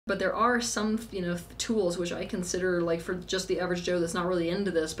But there are some, tools which I consider, like, for just the average Joe that's not really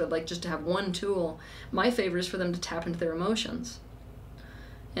into this, but like just to have one tool. My favorite is for them to tap into their emotions.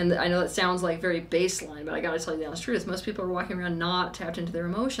 And I know that sounds like very baseline, but I gotta tell you the honest truth. Most people are walking around not tapped into their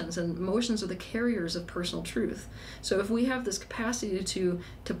emotions, and emotions are the carriers of personal truth. So if we have this capacity to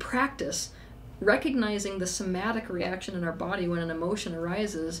practice recognizing the somatic reaction in our body when an emotion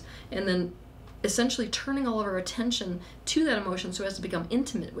arises, and then essentially turning all of our attention to that emotion so as to become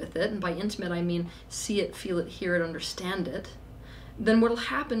intimate with it, and by intimate I mean see it, feel it, hear it, understand it, then what will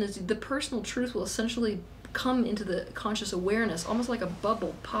happen is the personal truth will essentially come into the conscious awareness, almost like a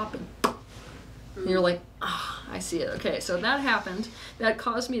bubble popping. And you're like, ah, I see it. Okay, so that happened. That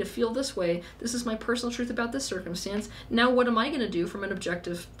caused me to feel this way. This is my personal truth about this circumstance. Now what am I going to do from an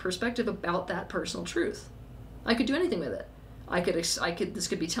objective perspective about that personal truth? I could do anything with it. This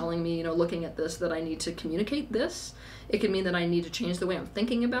could be telling me, looking at this, that I need to communicate this. It could mean that I need to change the way I'm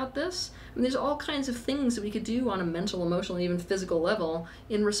thinking about this. I mean, there's all kinds of things that we could do on a mental, emotional, and even physical level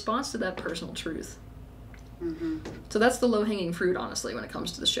in response to that personal truth. Mm-hmm. So that's the low-hanging fruit, honestly, when it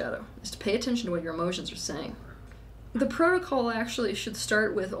comes to the shadow, is to pay attention to what your emotions are saying. The protocol actually should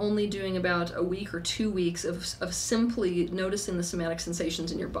start with only doing about a week or 2 weeks of simply noticing the somatic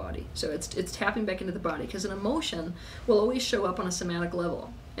sensations in your body. So it's tapping back into the body, because an emotion will always show up on a somatic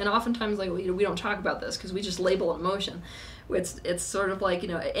level. And oftentimes, like, we don't talk about this because we just label an emotion. It's sort of like,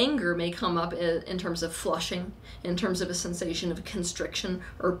 anger may come up in terms of flushing, in terms of a sensation of constriction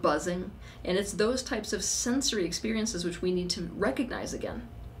or buzzing. And it's those types of sensory experiences which we need to recognize again.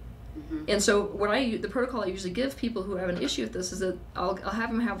 Mm-hmm. And so the protocol I usually give people who have an issue with this is that I'll have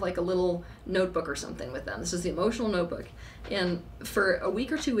them have like a little notebook or something with them. This is the emotional notebook. And for a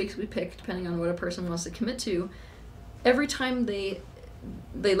week or 2 weeks we pick, depending on what a person wants to commit to, every time they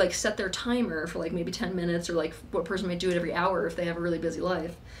like set their timer for like maybe 10 minutes, or like what person might do it every hour if they have a really busy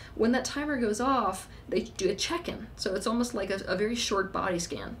life. When that timer goes off, they do a check-in. So it's almost like a very short body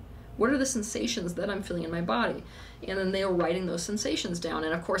scan. What are the sensations that I'm feeling in my body? And then they're writing those sensations down.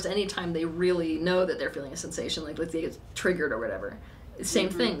 And of course, anytime they really know that they're feeling a sensation, like let's say it's triggered or whatever, same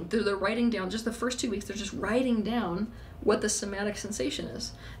mm-hmm. thing. They're writing down, just the first 2 weeks, they're just writing down what the somatic sensation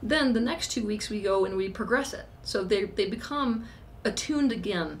is. Then the next 2 weeks we go and we progress it. So they become attuned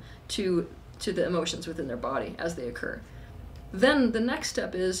again to the emotions within their body as they occur. Then the next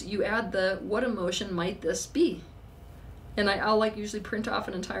step is you add what emotion might this be? And I'll like usually print off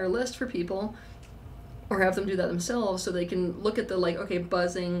an entire list for people, or have them do that themselves, so they can look at the okay,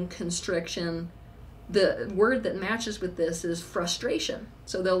 buzzing, constriction. The word that matches with this is frustration.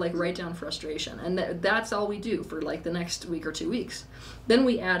 So they'll like write down frustration, and that's all we do for like the next week or 2 weeks. Then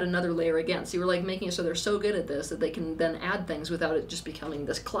we add another layer again. So we're like making it so they're so good at this that they can then add things without it just becoming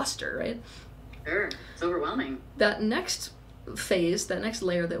this cluster, right? Sure, it's overwhelming. That next phase, that next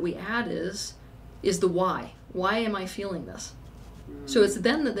layer that we add is the why. Why am I feeling this? So it's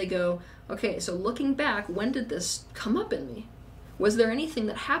then that they go, okay, so looking back, when did this come up in me? Was there anything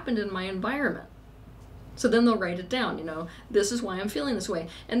that happened in my environment? So then they'll write it down, this is why I'm feeling this way.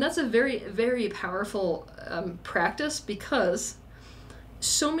 And that's a very, very powerful practice, because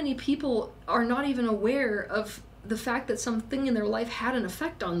so many people are not even aware of the fact that something in their life had an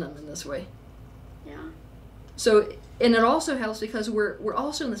effect on them in this way. Yeah. So, and it also helps because we're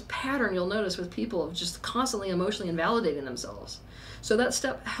also in this pattern, you'll notice, with people of just constantly emotionally invalidating themselves. So that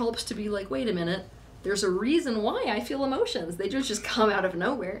step helps to be like, wait a minute, there's a reason why I feel emotions. They just come out of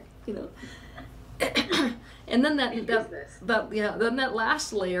nowhere, And then then that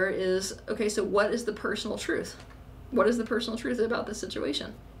last layer is, okay, so what is the personal truth? What is the personal truth about this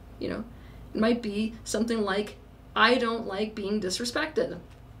situation? It might be something like, I don't like being disrespected.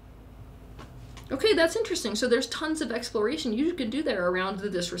 Okay, that's interesting. So there's tons of exploration you can do there around the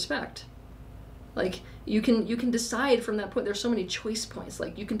disrespect. Like, you can decide from that point. There's so many choice points.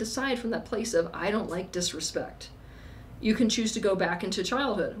 Like, you can decide from that place of, I don't like disrespect. You can choose to go back into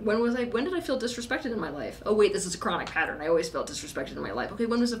childhood. When did I feel disrespected in my life? Oh wait, this is a chronic pattern. I always felt disrespected in my life. Okay,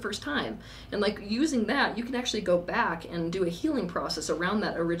 when was the first time? And like using that, you can actually go back and do a healing process around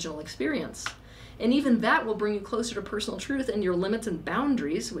that original experience. And even that will bring you closer to personal truth and your limits and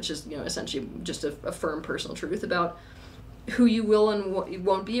boundaries, which is, essentially just a firm personal truth about who you will and what you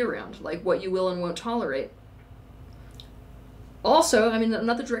won't be around, like what you will and won't tolerate. Also, I mean,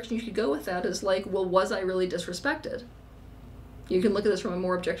 another direction you could go with that is like, well, was I really disrespected? You can look at this from a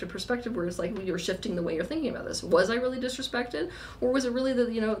more objective perspective, where it's like, well, you're shifting the way you're thinking about this. Was I really disrespected? Or was it really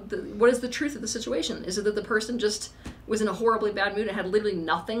what is the truth of the situation? Is it that the person just was in a horribly bad mood and had literally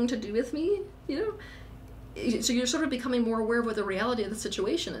nothing to do with me? So you're sort of becoming more aware of what the reality of the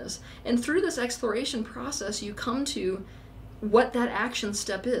situation is. And through this exploration process, you come to what that action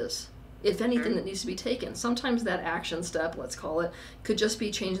step is, if anything, that needs to be taken. Sometimes that action step, let's call it, could just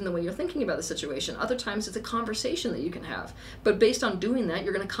be changing the way you're thinking about the situation. Other times it's a conversation that you can have. But based on doing that,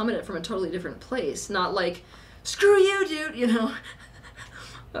 you're going to come at it from a totally different place. Not like, screw you, dude, you know.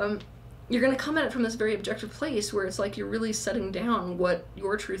 You're going to come at it from this very objective place where it's like you're really setting down what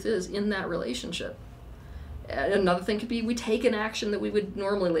your truth is in that relationship. Another thing could be we take an action that we would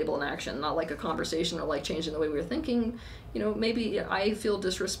normally label an action, not like a conversation or like changing the way we were thinking. You know, maybe I feel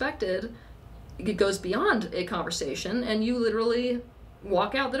disrespected. It goes beyond a conversation and you literally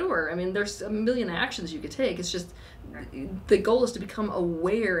walk out the door. I mean, there's a million actions you could take. It's just the goal is to become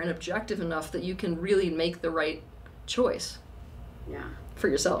aware and objective enough that you can really make the right choice. Yeah. For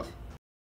yourself.